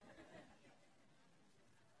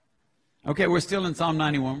Okay, we're still in Psalm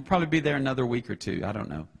 91. We'll probably be there another week or two. I don't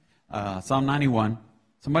know. Psalm 91.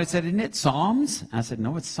 Somebody said, isn't it Psalms? I said,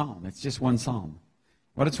 no, it's Psalm. It's just one Psalm.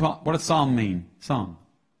 What does Psalm mean? Song,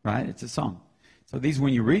 right? It's a song. So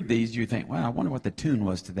when you read these, you think, well, I wonder what the tune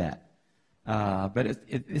was to that. But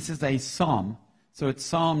this is a Psalm. So it's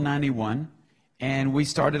Psalm 91. And we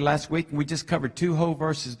started last week, and we just covered 2 whole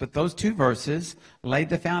verses. But those 2 verses laid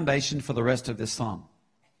the foundation for the rest of this Psalm.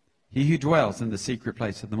 He who dwells in the secret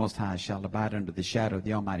place of the Most High shall abide under the shadow of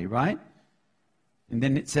the Almighty, right? And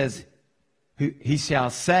then it says, he shall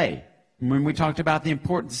say. When we talked about the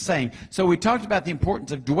importance of saying. So we talked about the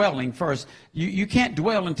importance of dwelling first. You can't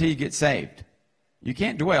dwell until you get saved. You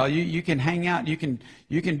can't dwell. You can hang out. You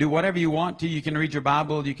can do whatever you want to. You can read your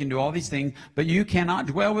Bible. You can do all these things. But you cannot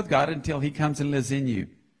dwell with God until He comes and lives in you.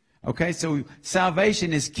 Okay, so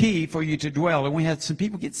salvation is key for you to dwell. And we had some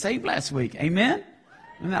people get saved last week. Amen?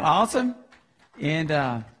 Isn't that awesome? And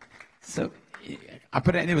so I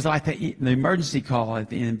put it was like the emergency call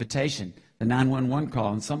at the invitation, the 911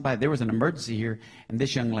 call. And there was an emergency here, and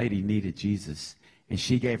this young lady needed Jesus. And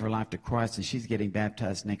she gave her life to Christ, and she's getting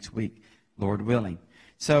baptized next week, Lord willing.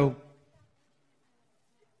 So,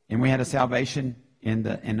 and we had a salvation in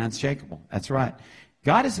Unshakable. That's right.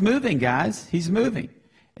 God is moving, guys. He's moving.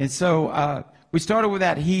 And so we started with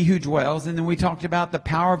that, he who dwells, and then we talked about the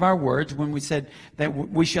power of our words when we said that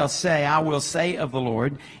we shall say, I will say of the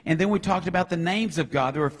Lord. And then we talked about the names of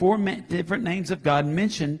God. There were 4 different names of God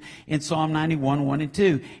mentioned in Psalm 91, 1 and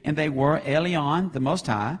 2. And they were Elyon, the Most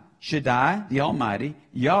High, Shaddai, the Almighty,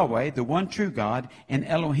 Yahweh, the one true God, and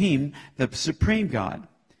Elohim, the supreme God.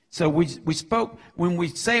 So we spoke, when we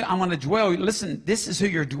say, I want to dwell, listen, this is who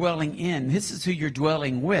you're dwelling in. This is who you're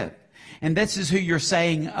dwelling with. And this is who you're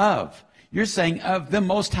saying of. You're saying of the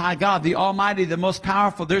Most High God, the Almighty, the most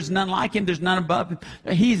powerful. There's none like Him. There's none above Him.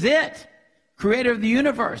 He's it. Creator of the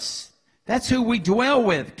universe. That's who we dwell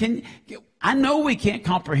with. I know we can't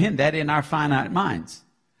comprehend that in our finite minds.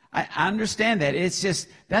 I understand that. It's just,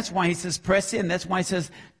 that's why He says, press in. That's why He says,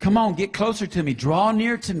 come on, get closer to me. Draw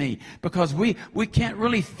near to me. Because we can't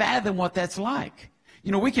really fathom what that's like.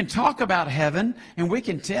 You know, we can talk about heaven, and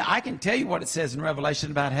I can tell you what it says in Revelation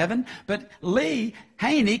about heaven, but Lee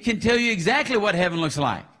Haney can tell you exactly what heaven looks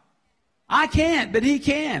like. I can't, but he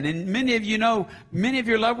can. And many of you know, many of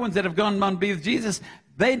your loved ones that have gone on to be with Jesus,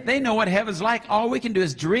 they know what heaven's like. All we can do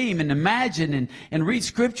is dream and imagine and read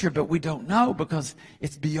Scripture, but we don't know because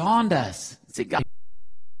it's beyond us. See, God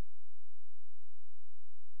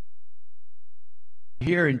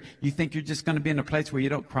here, and you think you're just going to be in a place where you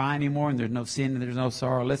don't cry anymore and there's no sin and there's no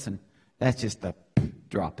sorrow. Listen, that's just a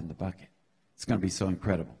drop in the bucket. It's going to be so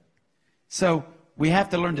incredible. So we have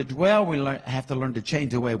to learn to dwell. We have to learn to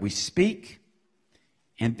change the way we speak.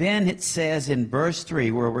 And then it says in verse 3,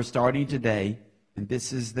 where we're starting today, and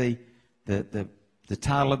this is the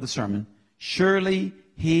title of the sermon, surely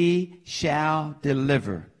He shall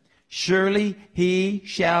deliver. Surely He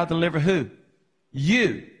shall deliver who?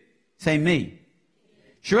 You. Say me.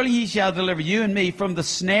 Surely He shall deliver you and me from the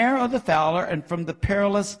snare of the fowler and from the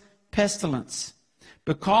perilous pestilence,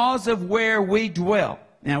 because of where we dwell.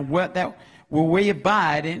 Now, where we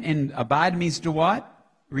abide, and abide means to what?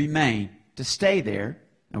 Remain, to stay there.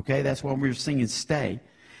 Okay, that's why we were singing stay.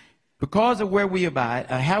 Because of where we abide,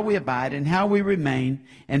 how we abide, and how we remain,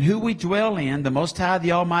 and who we dwell in, the Most High,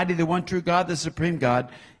 the Almighty, the one true God, the supreme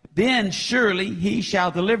God, then surely He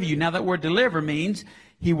shall deliver you. Now, that word deliver means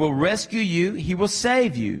He will rescue you. He will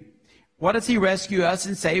save you. What does He rescue us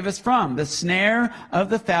and save us from? The snare of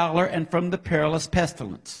the fowler and from the perilous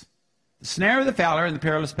pestilence. The snare of the fowler and the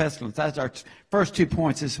perilous pestilence. That's our first 2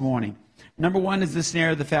 points this morning. Number 1 is the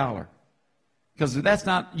snare of the fowler. Because that's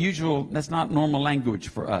not normal language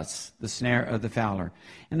for us, the snare of the fowler.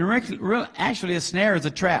 And actually a snare is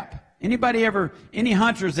a trap. Any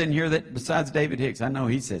hunters in here that, besides David Hicks, I know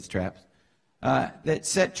he sets traps, that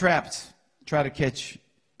set traps, try to catch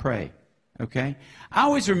prey, okay? I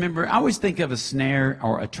always think of a snare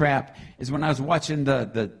or a trap is when I was watching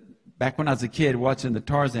back when I was a kid, watching the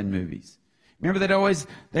Tarzan movies. Remember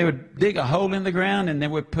they would dig a hole in the ground and they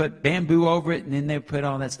would put bamboo over it and then they would put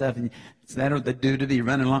all that stuff. And so that what the dude would be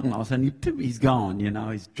running along and all of a sudden he's gone,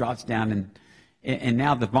 he drops down and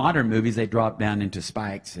now the modern movies, they drop down into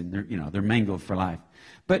spikes and they're mangled for life.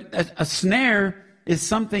 But a snare is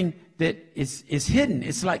something that is hidden.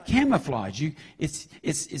 It's like camouflage.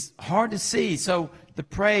 It's hard to see. So the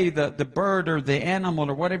prey, the bird or the animal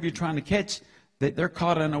or whatever you're trying to catch, they're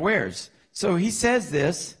caught unawares. So He says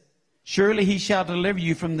this, surely He shall deliver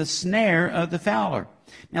you from the snare of the fowler.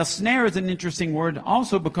 Now, snare is an interesting word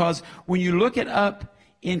also because when you look it up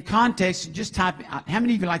in context, just type, how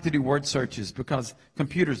many of you like to do word searches? Because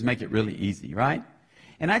computers make it really easy, right?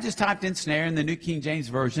 And I just typed in snare in the New King James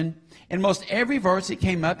Version. And most every verse that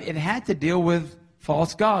came up, it had to deal with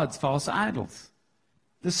false gods, false idols.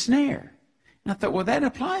 The snare. And I thought, well, that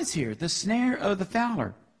applies here. The snare of the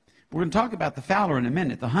fowler. We're going to talk about the fowler in a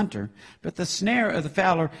minute, the hunter. But the snare of the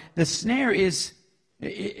fowler, the snare is,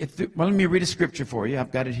 well, let me read a scripture for you.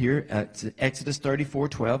 I've got it here. It's Exodus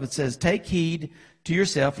 34:12. It says, take heed to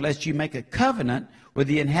yourself, lest you make a covenant with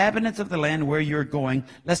the inhabitants of the land where you're going,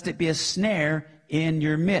 lest it be a snare in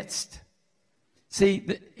your midst. See,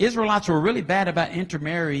 the Israelites were really bad about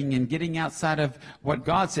intermarrying and getting outside of what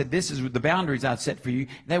God said. This is the boundaries I've set for you.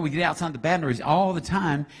 They would get outside the boundaries all the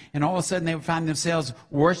time, and all of a sudden they would find themselves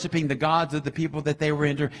worshiping the gods of the people that they were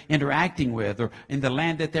interacting with, or in the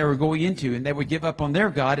land that they were going into, and they would give up on their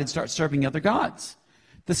God and start serving other gods.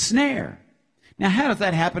 The snare. Now, how does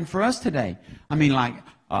that happen for us today? I mean, like,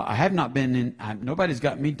 I have not been in, nobody's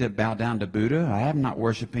got me to bow down to Buddha. I am not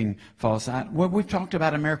worshiping false idols. Well, we've talked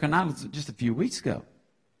about American idols just a few weeks ago.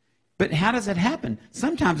 But how does it happen?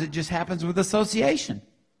 Sometimes it just happens with association.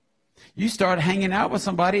 You start hanging out with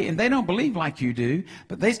somebody, and they don't believe like you do,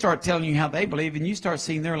 but they start telling you how they believe, and you start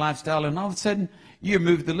seeing their lifestyle, and all of a sudden, you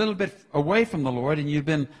moved a little bit away from the Lord, and you've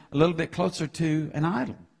been a little bit closer to an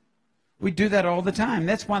idol. We do that all the time.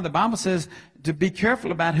 That's why the Bible says to be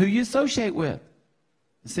careful about who you associate with.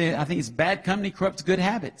 See, I think it's bad company corrupts good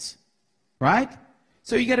habits, right?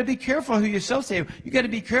 So you got to be careful who you associate with. You got to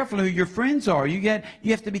be careful who your friends are. You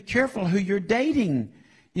have to be careful who you're dating.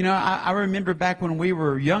 You know, I remember back when we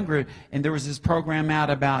were younger, and there was this program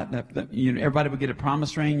out about everybody would get a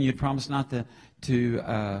promise ring. You'd promise not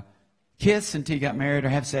to kiss until you got married or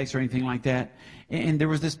have sex or anything like that. And there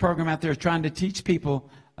was this program out there trying to teach people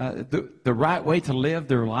the right way to live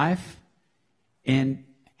their life, and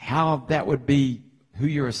how that would be who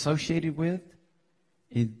you're associated with.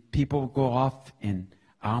 And people go off and,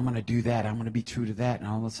 oh, I'm going to do that. I'm going to be true to that. And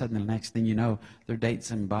all of a sudden, the next thing you know, they're dating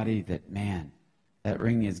somebody that, man, that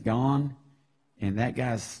ring is gone, and that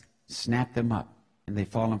guy's snapped them up, and they've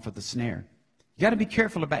fallen for the snare. You got to be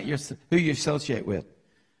careful about who you associate with.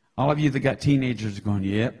 All of you that got teenagers are going,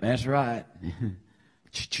 yep, that's right.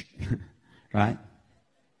 Right?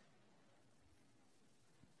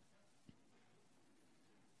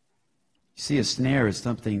 See, a snare is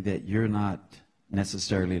something that you're not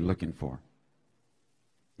necessarily looking for.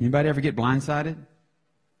 Anybody ever get blindsided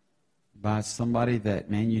by somebody that,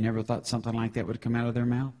 man, you never thought something like that would come out of their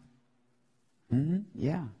mouth?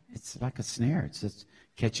 Yeah, it's like a snare. It just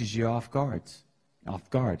catches you off guard.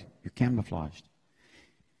 You're camouflaged.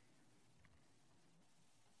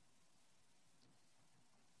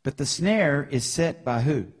 But the snare is set by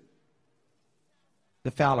who? The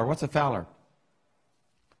fowler. What's a fowler?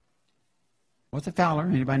 What's a fowler?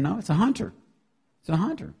 Anybody know? It's a hunter. It's a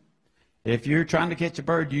hunter. If you're trying to catch a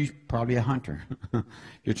bird, you're probably a hunter. If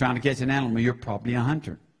you're trying to catch an animal, you're probably a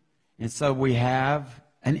hunter. And so we have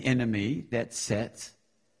an enemy that sets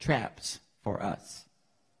traps for us.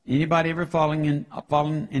 Anybody ever fallen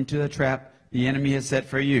into a trap the enemy has set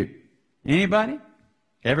for you? Anybody?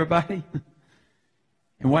 Everybody?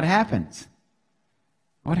 And what happens?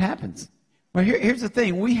 What happens? Well, here's the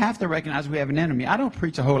thing. We have to recognize we have an enemy. I don't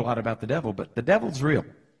preach a whole lot about the devil, but the devil's real.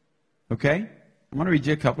 Okay? I'm going to read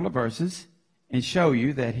you a couple of verses and show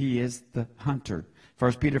you that he is the hunter.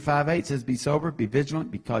 1 Peter 5:8 says, be sober, be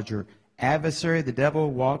vigilant, because your adversary, the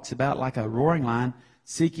devil, walks about like a roaring lion,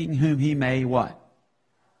 seeking whom he may what?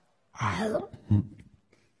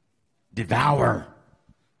 Devour.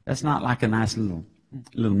 That's not like a nice little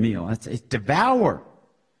meal. It's devour.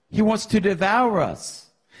 He wants to devour us.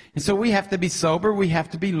 And so we have to be sober, we have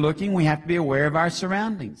to be looking, we have to be aware of our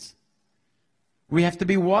surroundings. We have to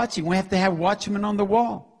be watching, we have to have watchmen on the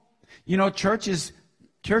wall. You know, churches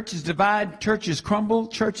divide, churches crumble,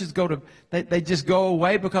 churches they just go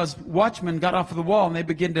away because watchmen got off of the wall and they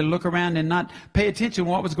begin to look around and not pay attention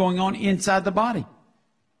to what was going on inside the body.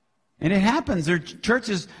 And it happens. More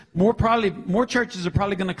churches are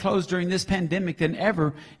probably going to close during this pandemic than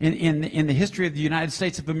ever in the history of the United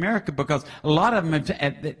States of America, because a lot of them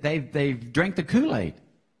they've drank the Kool-Aid.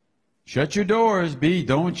 Shut your doors,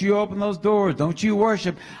 don't you open those doors, don't you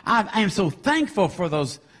worship. I am so thankful for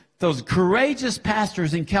those courageous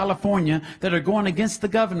pastors in California that are going against the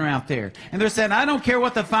governor out there. And they're saying, I don't care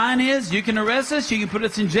what the fine is, you can arrest us, you can put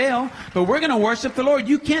us in jail, but we're going to worship the Lord.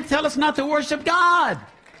 You can't tell us not to worship God.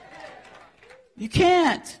 You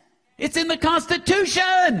can't. It's in the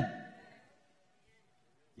Constitution.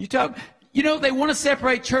 They want to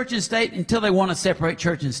separate church and state until they want to separate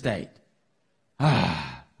church and state.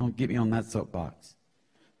 Don't get me on that soapbox.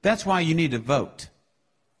 That's why you need to vote.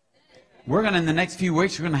 We're going to, in the next few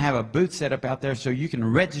weeks, we're going to have a booth set up out there so you can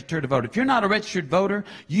register to vote. If you're not a registered voter,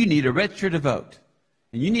 you need to register to vote.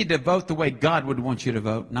 And you need to vote the way God would want you to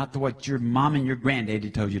vote, not the way your mom and your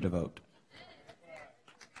granddaddy told you to vote.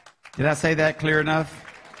 Did I say that clear enough?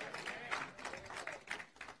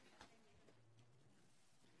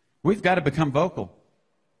 We've got to become vocal.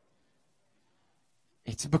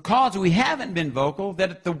 It's because we haven't been vocal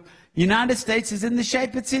that the United States is in the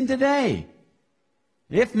shape it's in today.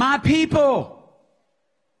 If my people,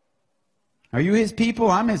 are you his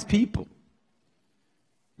people? I'm his people.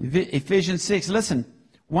 Ephesians 6, listen,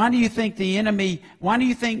 why do you think the enemy, why do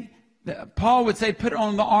you think Paul would say, put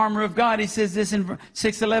on the armor of God? He says this in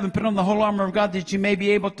 6:11, put on the whole armor of God that you may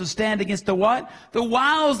be able to stand against the what? The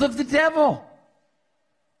wiles of the devil.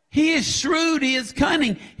 He is shrewd. He is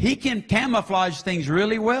cunning. He can camouflage things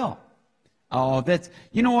really well. Oh, that's,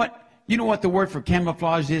 you know what? You know what the word for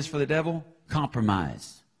camouflage is for the devil?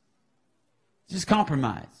 Compromise. Just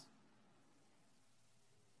compromise.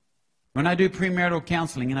 When I do premarital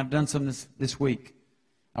counseling, and I've done some this week,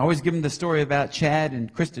 I always give them the story about Chad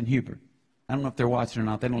and Kristen Huber. I don't know if they're watching or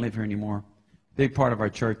not. They don't live here anymore. Big part of our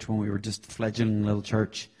church when we were just a fledgling little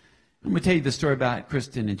church. I'm going to tell you the story about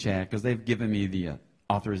Kristen and Chad because they've given me the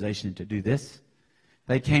authorization to do this.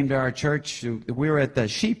 They came to our church. We were at the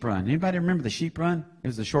Sheep Run. Anybody remember the Sheep Run? It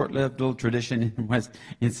was a short-lived little tradition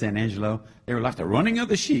in San Angelo. They were like the running of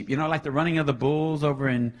the sheep, you know, like the running of the bulls over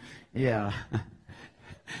in, yeah.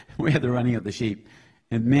 We had the running of the sheep.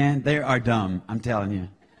 And man, they are dumb, I'm telling you.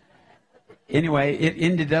 Anyway, it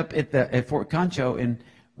ended up at Fort Concho, and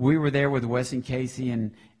we were there with Wes and Casey,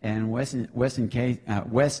 and Wes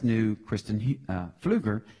knew Kristen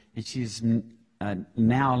Pfluger, and she's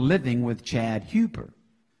now living with Chad Huber.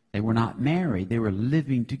 They were not married. They were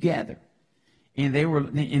living together.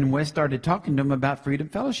 And Wes started talking to them about Freedom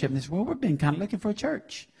Fellowship. And they said, well, we've been kind of looking for a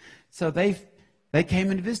church. So they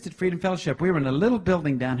came and visited Freedom Fellowship. We were in a little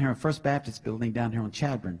building down here, a First Baptist building down here on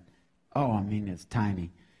Chadbourne. Oh, I mean, it's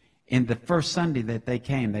tiny. And the first Sunday that they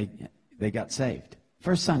came, they got saved.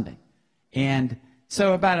 First Sunday. And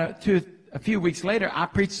so about a few weeks later, I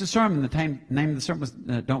preached a sermon. The name of the sermon was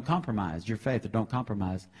Don't Compromise Your Faith, or Don't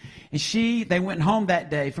Compromise. And they went home that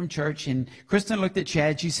day from church, and Kristen looked at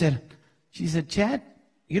Chad. She said, Chad,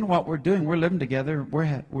 you know what we're doing? We're living together.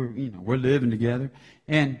 We're living together.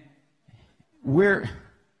 And we're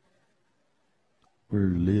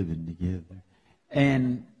living together.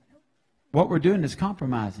 And what we're doing is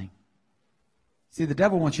compromising. See, the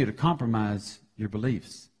devil wants you to compromise your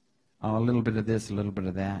beliefs. Oh, a little bit of this, a little bit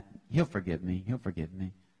of that. He'll forgive me. He'll forgive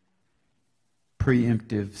me.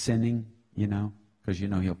 Preemptive sinning, you know, because you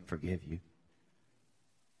know he'll forgive you.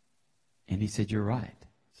 And he said, you're right.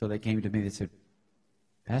 So they came to me, they said,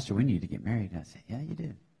 Pastor, we need to get married. I said, yeah, you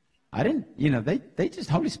do. I didn't, you know, they just,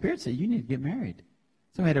 Holy Spirit said, you need to get married.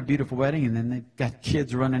 So we had a beautiful wedding, and then they've got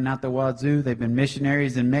kids running out the wazoo. They've been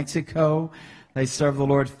missionaries in Mexico. They serve the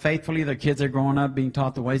Lord faithfully. Their kids are growing up being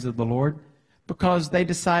taught the ways of the Lord because they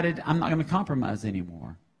decided, I'm not going to compromise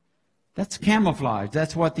anymore. That's camouflage.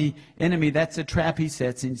 That's what the enemy, that's a trap he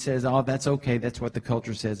sets, and he says, oh, that's okay. That's what the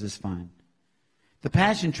culture says is fine. The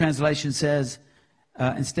Passion Translation says,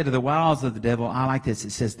 instead of the wiles of the devil, I like this.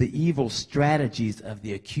 It says the evil strategies of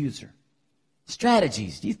the accuser.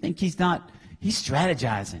 Strategies. Do you think he's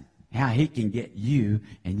strategizing how he can get you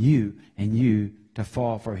and you and you to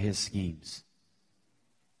fall for his schemes.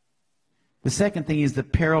 The second thing is the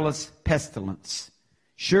perilous pestilence.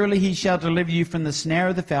 Surely he shall deliver you from the snare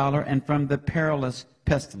of the fowler and from the perilous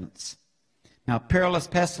pestilence. Now, perilous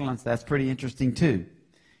pestilence, that's pretty interesting too.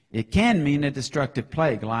 It can mean a destructive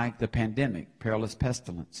plague like the pandemic, perilous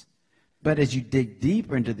pestilence. But as you dig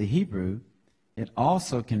deeper into the Hebrew, it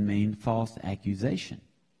also can mean false accusation.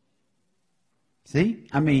 See?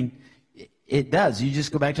 I mean, it does. You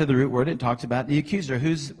just go back to the root word. It talks about the accuser.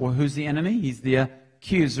 Who's the enemy? He's the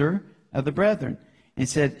accuser of the brethren. And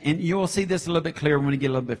said, and you will see this a little bit clearer when we get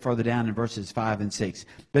a little bit further down in verses 5 and 6.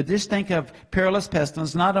 But just think of perilous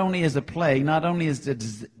pestilence not only as a plague, not only as a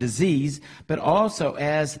disease, but also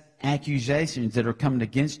as accusations that are coming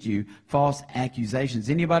against you, false accusations.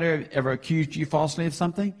 Anybody ever accused you falsely of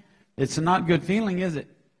something? It's a not good feeling, is it?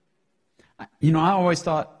 You know, I always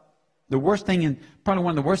thought the worst thing, and probably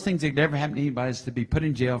one of the worst things that could ever happen to anybody is to be put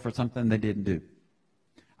in jail for something they didn't do.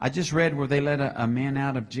 I just read where they let a man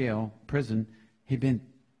out of jail, prison. He'd been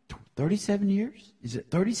 37 years? Is it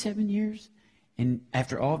 37 years? And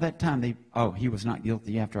after all that time, he was not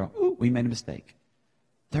guilty after all. Ooh, we made a mistake.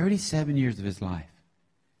 37 years of his life.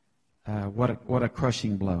 What a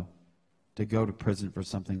crushing blow to go to prison for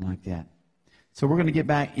something like that. So we're going to get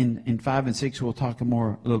back in 5 and 6. We'll talk a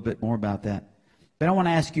little bit more about that. But I want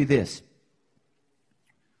to ask you this.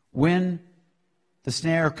 when the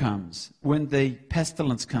snare comes, when the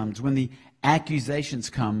pestilence comes, when the accusations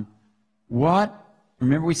come,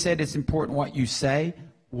 remember we said it's important what you say.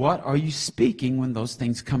 What are you speaking when those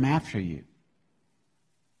things come after you?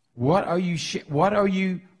 What are you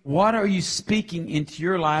speaking into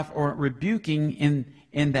your life or rebuking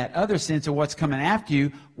in that other sense of what's coming after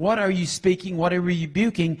you? What are you speaking? What are you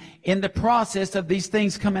rebuking in the process of these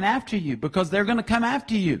things coming after you? Because they're going to come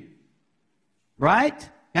after you. Right?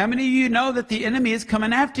 How many of you know that the enemy is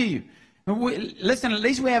coming after you? Listen, at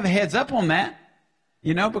least we have a heads up on that.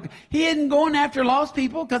 You know, because he isn't going after lost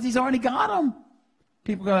people because he's already got them.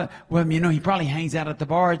 People go, well, you know, he probably hangs out at the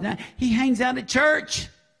bars. Now, he hangs out at church.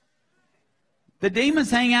 The demons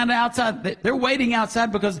hang out outside. They're waiting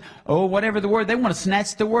outside because, whatever the word, they want to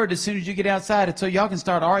snatch the word as soon as you get outside so y'all can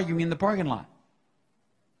start arguing in the parking lot.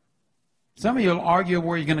 Some of you will argue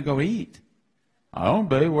where you're going to go eat. Oh,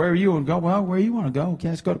 baby, where you want to go? Well, where you want to go? Okay,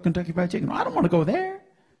 let's go to Kentucky Fried Chicken. I don't want to go there.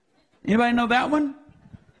 Anybody know that one?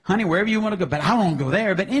 Honey, wherever you want to go. But I don't want to go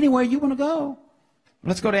there. But anywhere you want to go.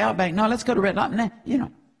 Let's go to Outback. No, let's go to Red Lobster. You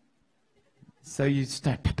know. So you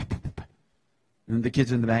start. And the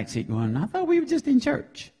kids in the back seat going, I thought we were just in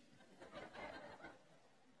church.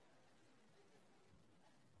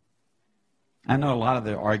 I know a lot of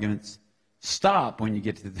the arguments stop when you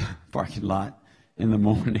get to the parking lot in the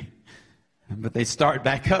morning. But they start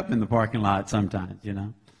back up in the parking lot sometimes, you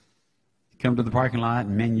know. You come to the parking lot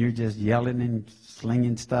and, man, you're just yelling and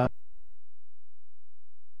slinging stuff.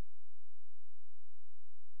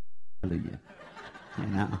 You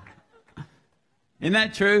know. Isn't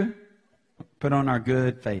that true? Put on our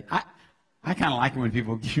good face. I kind of like it when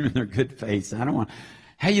people give you their good face. I don't want,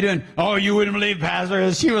 how you doing? Oh, you wouldn't believe,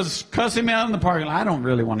 Pastor, she was cussing me out in the parking lot. I don't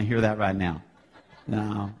really want to hear that right now.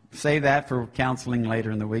 No. Save that for counseling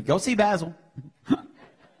later in the week. Go see Basil.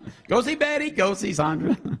 Go see Betty. Go see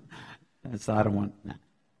Sandra. That's I don't want. No.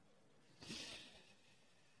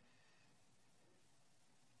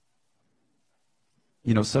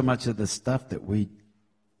 You know, so much of the stuff that we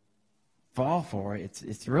fall for,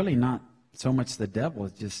 it's really not so much the devil,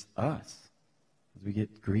 it's just us. We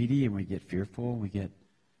get greedy and we get fearful, we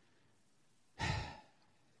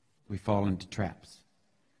fall into traps.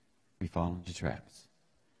 We fall into traps.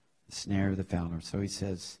 The snare of the fowler. So he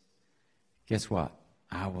says, guess what?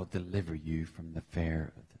 I will deliver you from the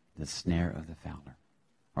snare of the fowler.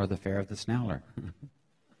 Or the fare of the snowler.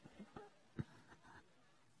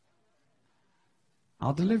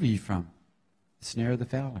 I'll deliver you from the snare of the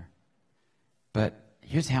fowler. But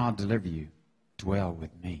here's how I'll deliver you. Dwell with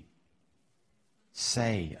me.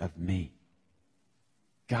 Say of me,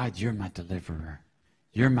 God, you're my deliverer.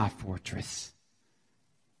 You're my fortress.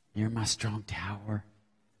 You're my strong tower.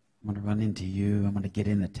 I'm going to run into you. I'm going to get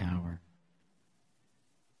in the tower.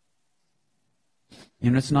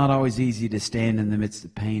 You know, it's not always easy to stand in the midst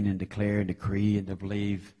of pain and declare and decree and to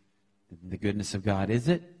believe the goodness of God, is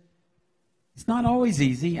it? It's not always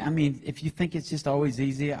easy. I mean, if you think it's just always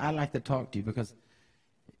easy, I like to talk to you because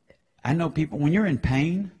I know people, when you're in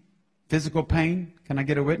pain, physical pain, can I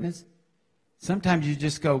get a witness? Sometimes you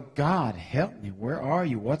just go, God, help me. Where are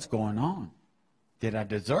you? What's going on? Did I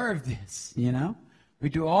deserve this? You know? We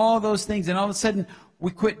do all those things, and all of a sudden,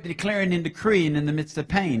 we quit declaring and decreeing in the midst of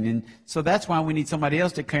pain. And so that's why we need somebody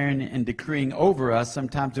else declaring and decreeing over us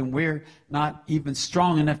sometimes when we're not even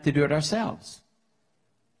strong enough to do it ourselves.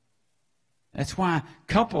 That's why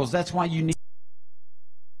couples, that's why you need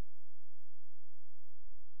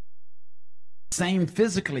same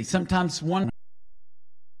physically. Sometimes one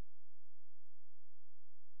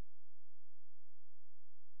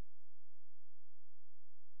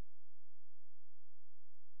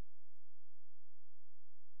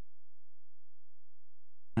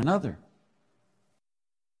another.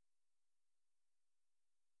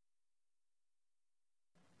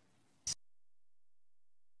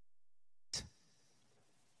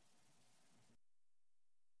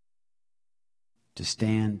 To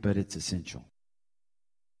stand, but it's essential.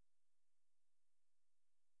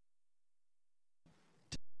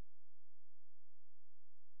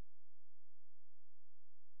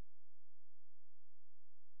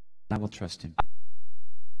 I will trust him.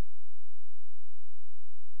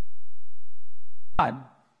 God,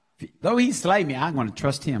 though he slay me, I'm going to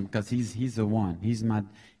trust him because he's the one. He's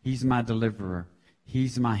my deliverer.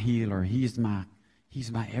 He's my healer. He's my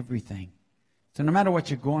everything. So no matter what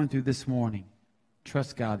you're going through this morning,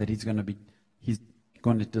 trust God that he's going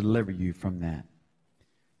to deliver you from that.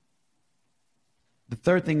 The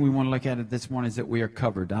third thing we want to look at this morning is that we are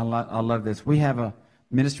covered. I love this. We have a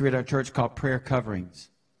ministry at our church called Prayer Coverings.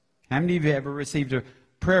 How many of you ever received a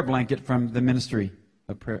prayer blanket from the ministry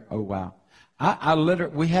of prayer? Oh, wow.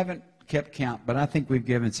 We haven't kept count, but I think we've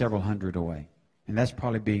given several hundred away. And that's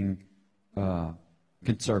probably being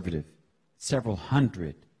conservative. Several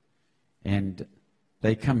hundred. And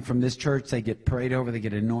they come from this church, they get prayed over, they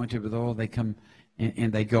get anointed with oil, they come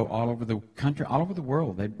and they go all over the country, all over the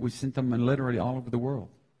world. We sent them literally all over the world.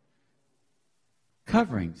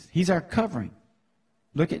 Coverings. He's our covering.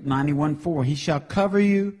 Look at 91:4. He shall cover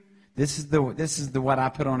you. This is the what I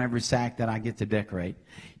put on every sack that I get to decorate.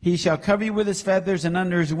 He shall cover you with his feathers, and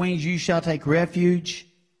under his wings you shall take refuge.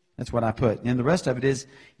 That's what I put. And the rest of it is,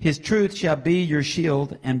 his truth shall be your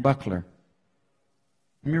shield and buckler.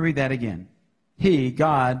 Let me read that again. He,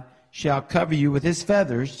 God, shall cover you with his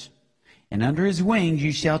feathers, and under his wings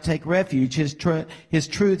you shall take refuge. His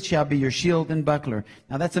truth shall be your shield and buckler.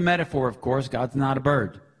 Now that's a metaphor, of course. God's not a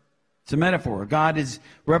bird. It's a metaphor. God is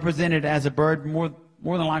represented as a bird, more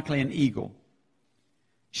than likely an eagle,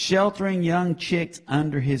 sheltering young chicks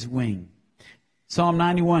under his wing. Psalm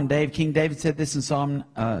 91, King David said this in Psalm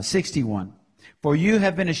 61. For you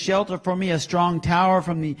have been a shelter for me, a strong tower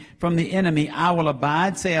from the enemy. I will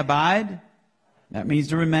abide. Say abide. That means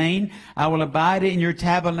to remain. I will abide in your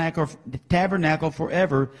tabernacle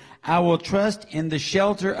forever. I will trust in the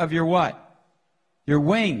shelter of your what? Your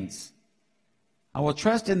wings. I will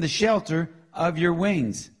trust in the shelter of your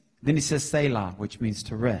wings. Then he says Selah, which means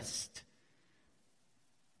to rest.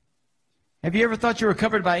 Have you ever thought you were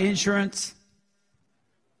covered by insurance?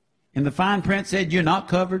 And the fine print said you're not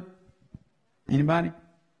covered? Anybody?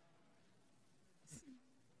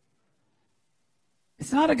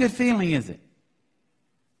 It's not a good feeling, is it?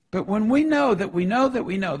 But when we know that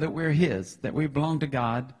we're his, that we belong to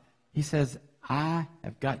God, he says, I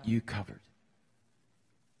have got you covered.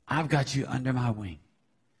 I've got you under my wing.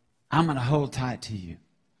 I'm going to hold tight to you.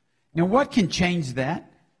 Now, what can change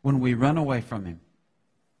that? When we run away from him.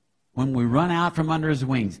 When we run out from under his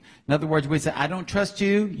wings. In other words, we say, I don't trust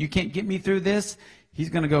you. You can't get me through this. He's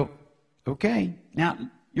going to go, okay. Now,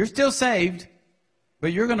 you're still saved,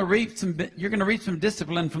 but you're going to reap some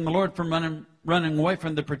discipline from the Lord from running away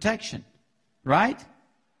from the protection. Right?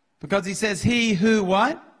 Because he says, he who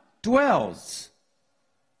what? Dwells.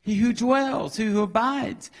 He who dwells, he who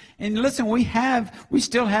abides. And listen, we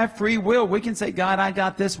still have free will. We can say, God, I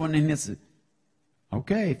got this one. And he'll say,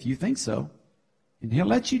 okay, if you think so. And he'll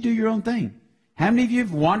let you do your own thing. How many of you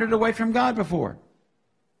have wandered away from God before?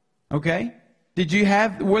 Okay.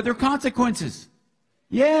 Were there consequences?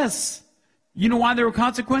 Yes. You know why there were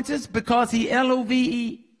consequences? Because he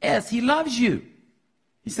L-O-V-E-S. He loves you.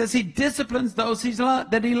 He says he disciplines those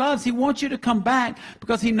that he loves. He wants you to come back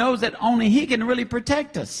because he knows that only he can really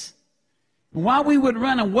protect us. And why we would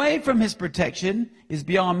run away from his protection is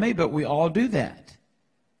beyond me, but we all do that.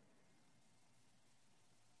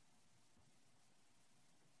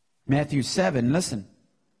 Matthew 7, listen.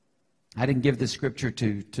 I didn't give this scripture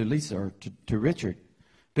to Lisa or to Richard.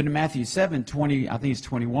 But in Matthew 7, 20, I think it's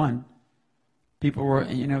 21, people were,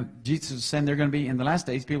 Jesus was saying they're going to be, in the last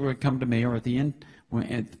days, people would come to me, or at the end,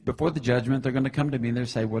 before the judgment, they're going to come to me and they'll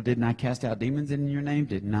say, well, didn't I cast out demons in your name?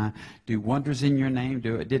 Didn't I do wonders in your name?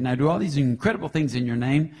 Didn't I do all these incredible things in your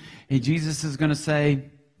name? And Jesus is going to say,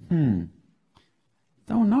 don't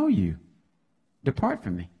know you. Depart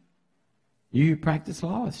from me. You practice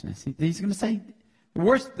lawlessness. He's going to say, the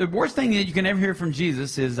worst thing that you can ever hear from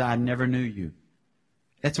Jesus is, I never knew you.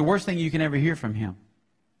 That's the worst thing you can ever hear from him.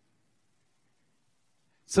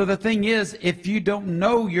 So the thing is, if you don't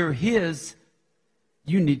know you're his,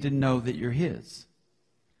 you need to know that you're his.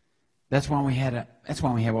 That's why we have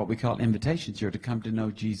what we call invitations here to come to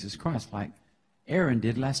know Jesus Christ, like Aaron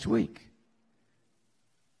did last week.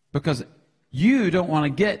 Because you don't want to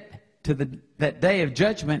get to that day of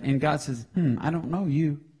judgment, and God says, I don't know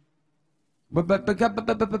you. But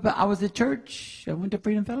I was at church. I went to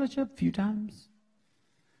Freedom Fellowship a few times.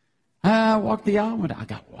 I walked the aisle.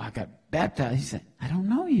 I got baptized. He said, I don't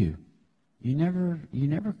know you. You never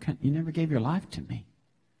gave your life to me.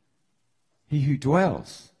 He who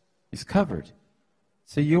dwells is covered.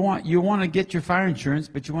 So you want to get your fire insurance,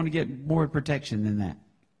 but you want to get more protection than that.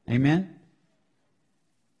 Amen?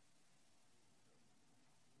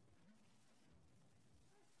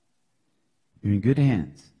 You're in good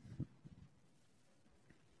hands.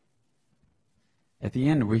 At the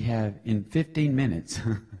end, we have, in 15 minutes,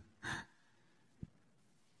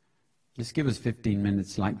 just give us 15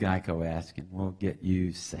 minutes like Geico asked, and we'll get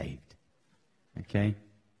you saved. Okay?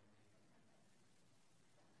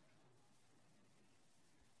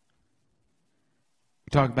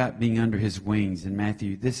 We talk about being under his wings in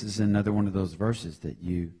Matthew. This is another one of those verses that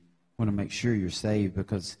you want to make sure you're saved,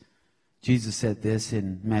 because Jesus said this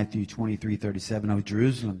in Matthew 23:37. Oh,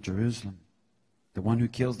 Jerusalem, Jerusalem, the one who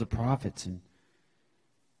kills the prophets and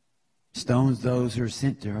stones those who are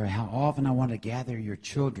sent to her. How often I want to gather your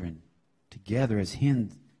children together as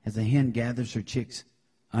a hen gathers her chicks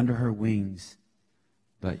under her wings.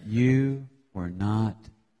 But you were not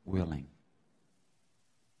willing.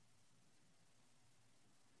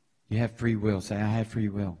 You have free will. Say, I have free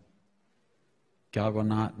will. God will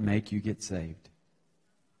not make you get saved.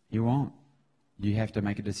 He won't. You have to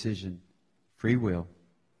make a decision. Free will.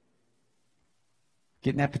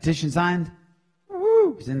 Getting that petition signed?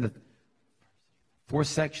 Woo! It's in the 4th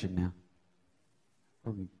section now.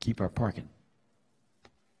 We're going to keep our parking.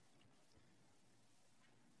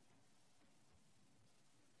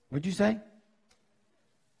 What'd you say?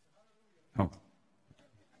 Oh.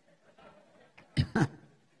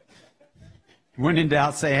 When in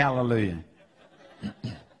doubt, say hallelujah.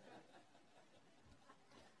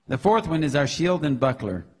 The 4th one is our shield and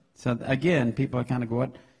buckler. So again, people are kind of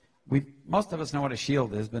going, most of us know what a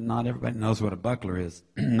shield is, but not everybody knows what a buckler is.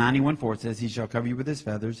 91:4 says, He shall cover you with His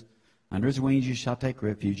feathers. Under His wings you shall take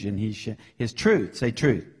refuge, and His truth, say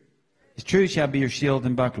truth. His truth shall be your shield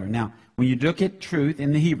and buckler. Now, when you look at truth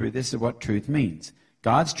in the Hebrew, this is what truth means.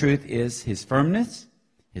 God's truth is His firmness,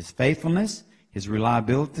 His faithfulness, His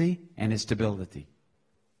reliability, and His stability.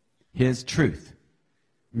 His truth.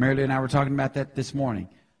 Mary and I were talking about that this morning.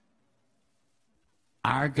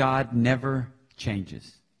 Our God never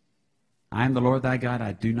changes. I am the Lord thy God,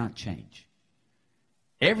 I do not change.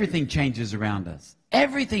 Everything changes around us.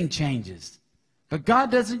 Everything changes. But God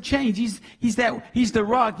doesn't change. He's the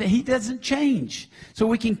rock that He doesn't change. So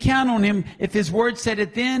we can count on Him. If His word said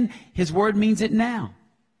it then, His word means it now.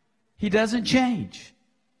 He doesn't change.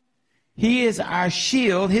 He is our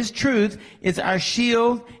shield. His truth is our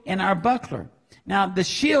shield and our buckler. Now, the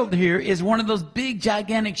shield here is one of those big,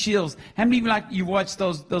 gigantic shields. How many of you like you watch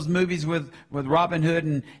those movies with Robin Hood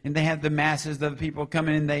and they have the masses of the people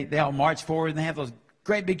coming in, they all march forward and they have those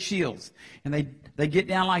great big shields. And they get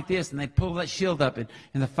down like this and they pull that shield up and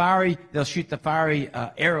they'll shoot the fiery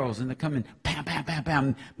arrows and they come in, bam, bam, bam,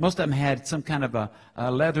 bam. Most of them had some kind of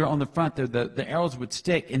a leather on the front there. The arrows would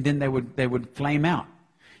stick and then they would flame out.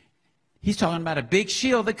 He's talking about a big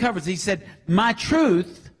shield that covers. He said, my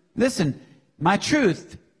truth, listen, my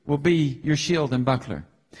truth will be your shield and buckler.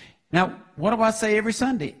 Now, what do I say every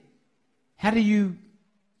Sunday? How do you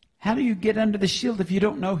get under the shield if you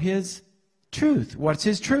don't know His truth? What's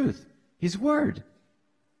His truth? His word.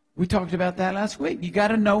 We talked about that last week. You got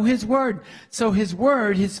to know His word. So His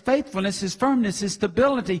word, His faithfulness, His firmness, His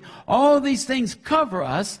stability, all these things cover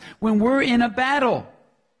us when we're in a battle.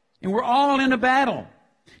 And we're all in a battle.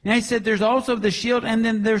 Now he said there's also the shield and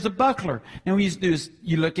then there's a buckler. Now when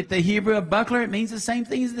you look at the Hebrew of buckler, it means the same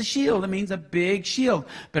thing as the shield. It means a big shield.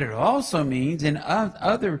 But it also means in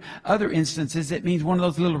other instances, it means one of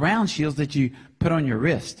those little round shields that you put on your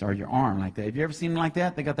wrist or your arm like that. Have you ever seen them like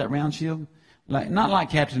that? They got that round shield. Not like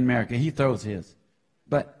Captain America. He throws his.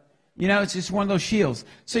 But, it's just one of those shields.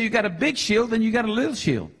 So you got a big shield and you got a little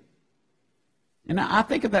shield. And I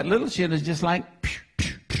think of that little shield as just like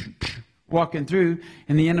walking through,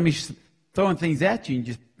 and the enemy's throwing things at you, and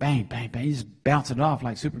just bang, bang, bang. You just bounce it off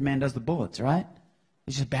like Superman does the bullets, right?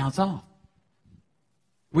 You just bounce off.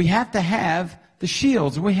 We have to have the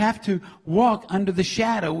shields. We have to walk under the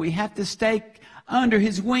shadow. We have to stay under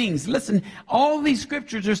His wings. Listen, all these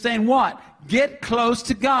scriptures are saying what? Get close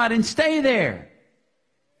to God and stay there.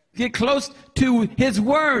 Get close to His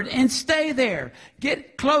word and stay there.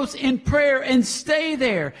 Get close in prayer and stay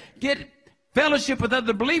there. Get fellowship with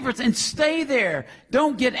other believers and stay there.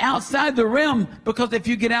 Don't get outside the rim, because if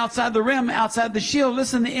you get outside the rim, outside the shield,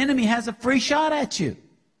 listen, the enemy has a free shot at you.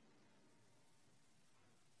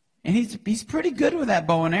 And he's pretty good with that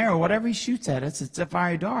bow and arrow. Whatever he shoots at us, it's a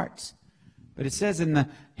fiery darts. But it says in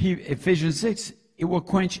Ephesians 6, it will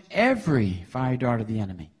quench every fiery dart of the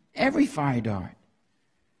enemy. Every fiery dart.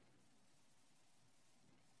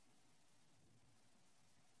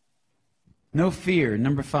 No fear,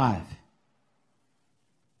 number 5.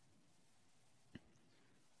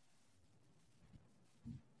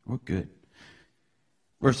 We're good.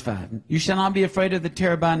 Verse 5. You shall not be afraid of the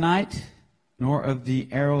terror by night, nor of the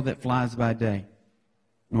arrow that flies by day,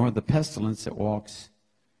 nor of the pestilence that walks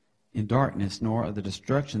in darkness, nor of the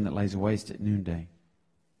destruction that lays waste at noonday.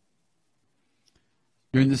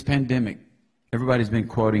 During this pandemic, everybody's been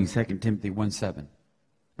quoting 2 Timothy 1:7,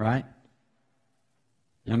 right?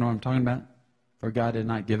 You know what I'm talking about? For God did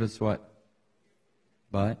not give us what?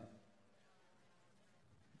 But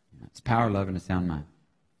it's power, love, and a sound mind.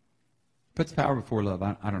 Puts power before love.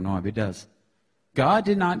 I don't know if it does. God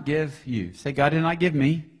did not give you. Say, God did not give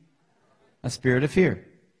me a spirit of fear.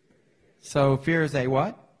 So fear is a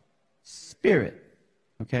what? Spirit.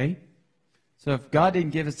 Okay? So if God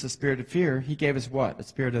didn't give us a spirit of fear, he gave us what? A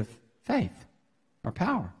spirit of faith or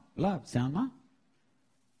power, love, sound mind.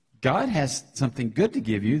 God has something good to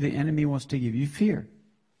give you. The enemy wants to give you fear.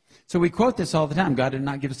 So we quote this all the time. God did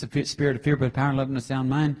not give us a spirit of fear, but power, love, and a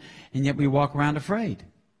sound mind, and yet we walk around afraid.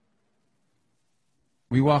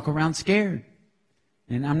 We walk around scared.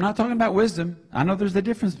 And I'm not talking about wisdom. I know there's a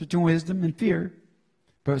difference between wisdom and fear.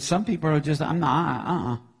 But some people are just,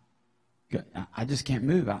 I just can't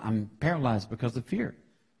move. I'm paralyzed because of fear.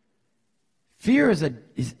 Fear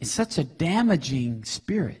is such a damaging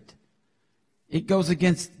spirit. It goes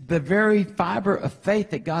against the very fiber of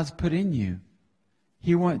faith that God's put in you.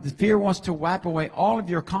 The fear wants to wipe away all of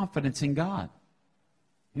your confidence in God.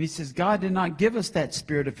 And he says, God did not give us that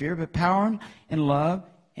spirit of fear, but power and love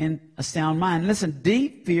and a sound mind. Listen,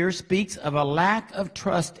 deep fear speaks of a lack of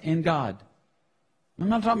trust in God. I'm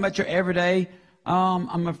not talking about your everyday,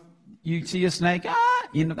 you see a snake,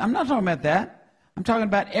 I'm not talking about that. I'm talking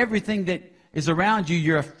about everything that is around you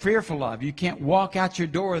you're fearful of. You can't walk out your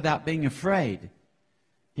door without being afraid.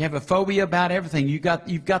 You have a phobia about everything. You've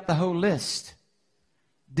got the whole list.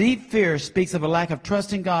 Deep fear speaks of a lack of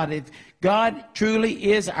trust in God. If God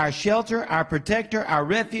truly is our shelter, our protector, our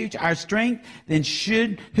refuge, our strength, then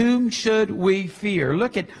whom should we fear?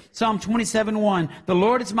 Look at Psalm 27:1. The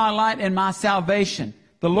Lord is my light and my salvation.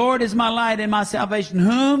 The Lord is my light and my salvation.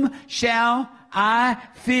 Whom shall I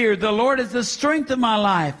fear? The Lord is the strength of my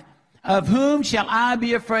life. Of whom shall I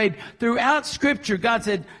be afraid? Throughout Scripture, God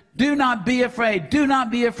said, do not be afraid. Do not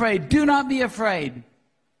be afraid. Do not be afraid.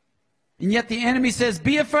 And yet the enemy says,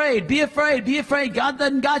 be afraid, be afraid, be afraid. God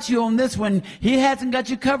doesn't got you on this one. He hasn't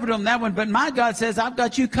got you covered on that one. But my God says, I've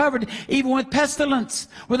got you covered. Even with pestilence,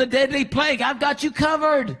 with a deadly plague, I've got you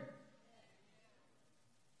covered.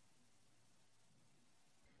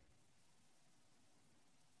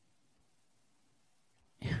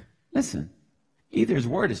 Listen, either his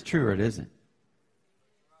word is true or it isn't.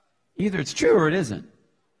 Either it's true or it isn't.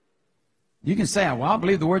 You can say, well, I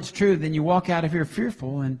believe the word's true. Then you walk out of here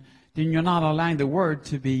fearful, and then you're not allowing the word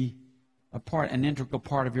to be an integral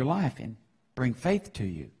part of your life and bring faith to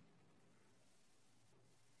you.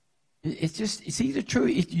 It's either true.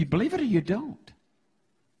 You believe it or you don't.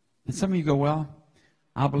 And some of you go, well,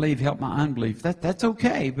 I believe, help my unbelief. That's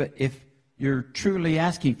okay, but if you're truly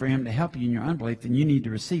asking for him to help you in your unbelief, then you need to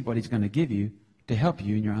receive what he's going to give you to help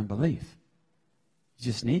you in your unbelief. You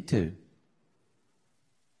just need to.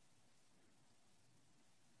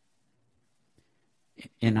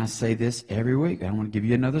 And I say this every week. I want to give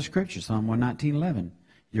you another scripture, Psalm 119:11.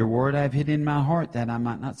 Your word I have hid in my heart that I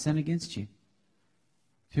might not sin against you.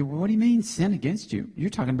 So, what do you mean sin against you? You're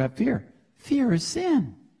talking about fear. Fear is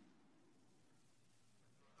sin.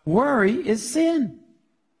 Worry is sin.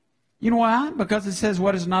 You know why? Because it says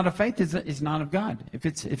what is not of faith is not of God. If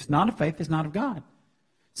it's not of faith, it's not of God.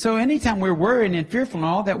 So anytime we're worrying and fearful and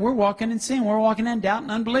all that, we're walking in sin. We're walking in doubt and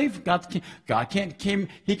unbelief. God can't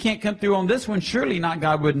come through on this one. Surely not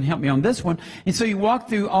God wouldn't help me on this one. And so you walk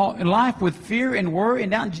through all life with fear and worry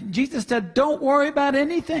and doubt. Jesus said, don't worry about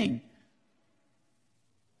anything.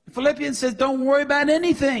 Philippians says, don't worry about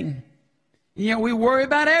anything. You know, we worry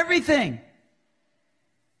about everything.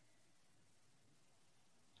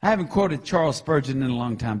 I haven't quoted Charles Spurgeon in a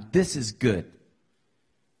long time. This is good.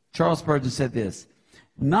 Charles Spurgeon said this.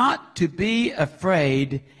 Not to be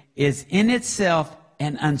afraid is in itself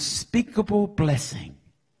an unspeakable blessing.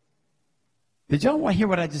 Did y'all hear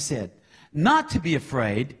what I just said? Not to be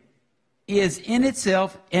afraid is in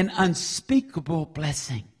itself an unspeakable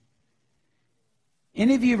blessing.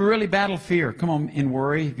 Any of you have really battled fear? Come on, and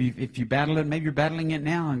worry. If you battle it, maybe you're battling it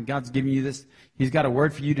now, and God's giving you this. He's got a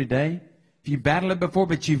word for you today. If you battled it before,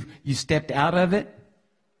 but you stepped out of it,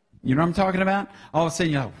 you know what I'm talking about? All of a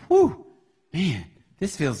sudden you're like, whew, man,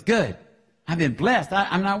 this feels good. I've been blessed.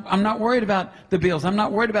 I'm not worried about the bills. I'm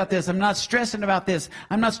not worried about this. I'm not stressing about this.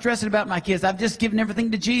 I'm not stressing about my kids. I've just given everything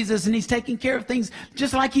to Jesus, and he's taking care of things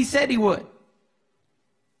just like he said he would.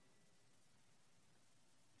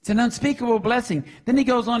 It's an unspeakable blessing. Then he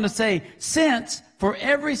goes on to say, since for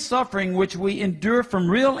every suffering which we endure from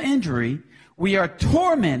real injury, we are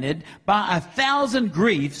tormented by 1,000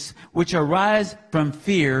 griefs which arise from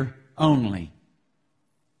fear only.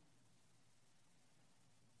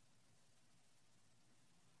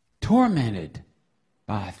 Tormented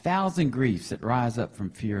by 1,000 griefs that rise up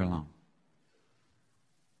from fear alone.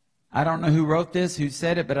 I don't know who wrote this, who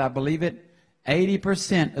said it, but I believe it.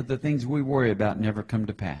 80% of the things we worry about never come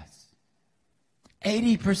to pass.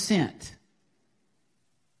 80%.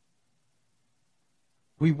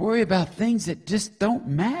 We worry about things that just don't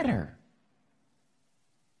matter.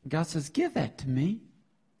 God says, give that to me.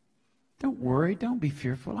 Don't worry. Don't be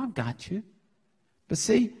fearful. I've got you. But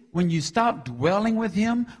see, when you stop dwelling with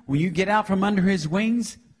him, when you get out from under his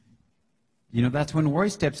wings, you know, that's when worry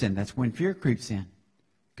steps in. That's when fear creeps in.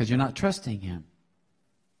 Because you're not trusting him.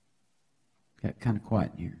 Got kind of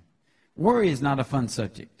quiet in here. Worry is not a fun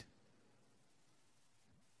subject.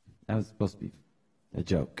 That was supposed to be a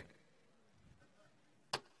joke.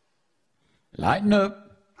 Lighten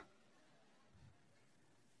up.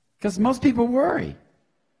 Because most people worry.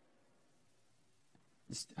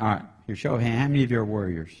 All right, here, show of hand. How many of you are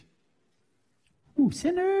warriors? Ooh,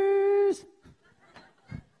 sinners.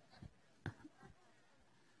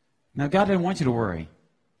 Now, God didn't want you to worry.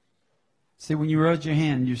 See, when you raise your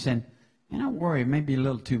hand, you're saying, man, don't worry, maybe a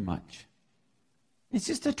little too much. It's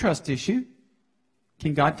just a trust issue.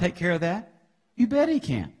 Can God take care of that? You bet he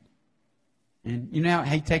can. And you know how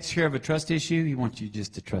he takes care of a trust issue? He wants you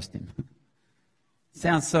just to trust him.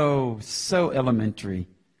 Sounds so elementary.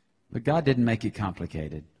 But God didn't make it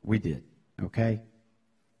complicated. We did. Okay?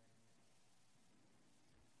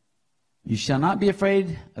 You shall not be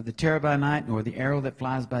afraid of the terror by night, nor the arrow that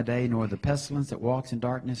flies by day, nor the pestilence that walks in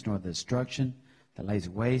darkness, nor the destruction that lays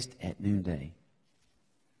waste at noonday.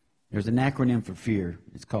 There's an acronym for fear.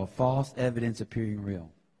 It's called false evidence appearing real.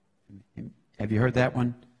 Have you heard that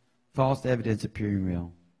one? False evidence appearing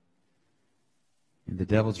real. And the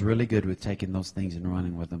devil's really good with taking those things and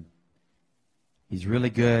running with them. He's really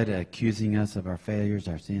good at accusing us of our failures,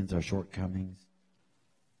 our sins, our shortcomings.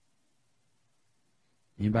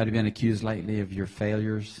 Anybody been accused lately of your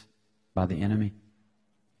failures by the enemy?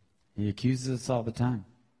 He accuses us all the time.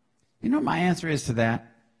 You know what my answer is to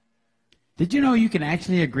that? Did you know you can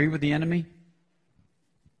actually agree with the enemy?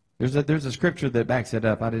 There's a scripture that backs it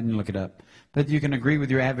up. I didn't look it up. But you can agree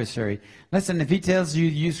with your adversary. Listen, if he tells you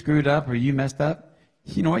you screwed up or you messed up,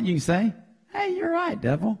 you know what you can say? Hey, you're right,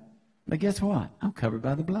 devil. But guess what? I'm covered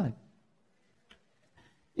by the blood.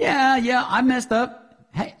 Yeah, I messed up.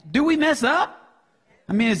 Hey, do we mess up?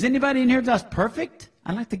 I mean, is anybody in here that's perfect?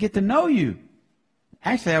 I'd like to get to know you.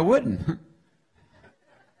 Actually, I wouldn't.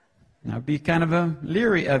 I'd be kind of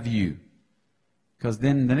leery of you. Because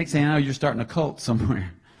then the next thing I know, you're starting a cult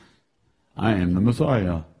somewhere. I am the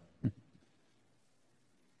Messiah.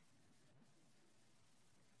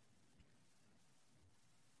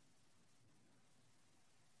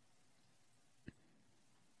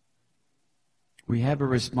 We have a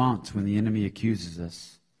response when the enemy accuses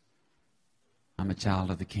us. I'm a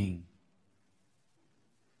child of the King.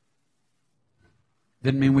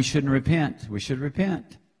 Doesn't mean we shouldn't repent. We should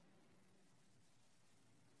repent.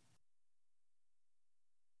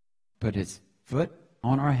 Put his foot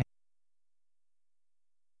on our head.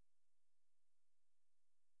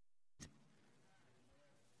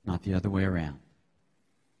 Not the other way around.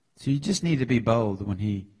 So you just need to be bold when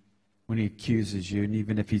he accuses you, and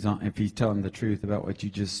even if he's telling the truth about what you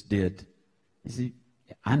just did. You see,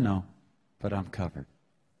 I know, but I'm covered.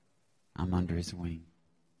 I'm under his wing.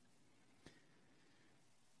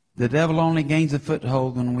 The devil only gains a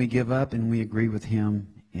foothold when we give up and we agree with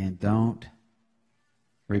him and don't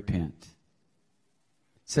repent.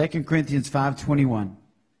 2 Corinthians 5:21.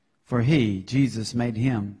 For he, Jesus,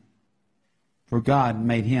 for God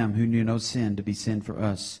made him who knew no sin to be sin for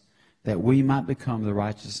us, that we might become the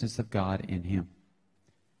righteousness of God in him.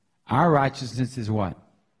 Our righteousness is what?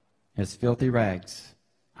 As filthy rags.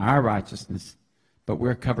 Our righteousness. But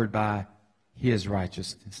we're covered by his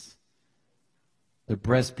righteousness. The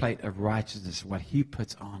breastplate of righteousness, what he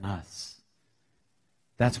puts on us.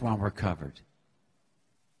 That's why we're covered.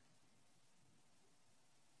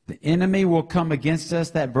 The enemy will come against us.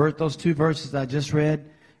 Those two verses I just read,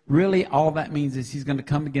 really all that means is he's going to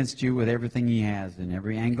come against you with everything he has and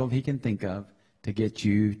every angle he can think of to get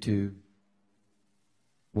you to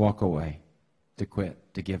walk away, to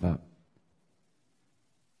quit, to give up.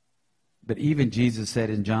 But even Jesus said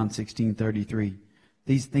in John 16:33,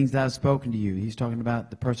 these things that I've spoken to you, he's talking about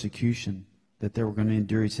the persecution that they were going to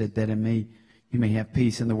endure. He said that in me you may have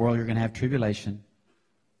peace. In the world you're going to have tribulation.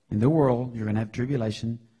 In the world you're going to have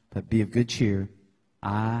tribulation, but be of good cheer.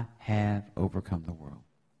 I have overcome the world.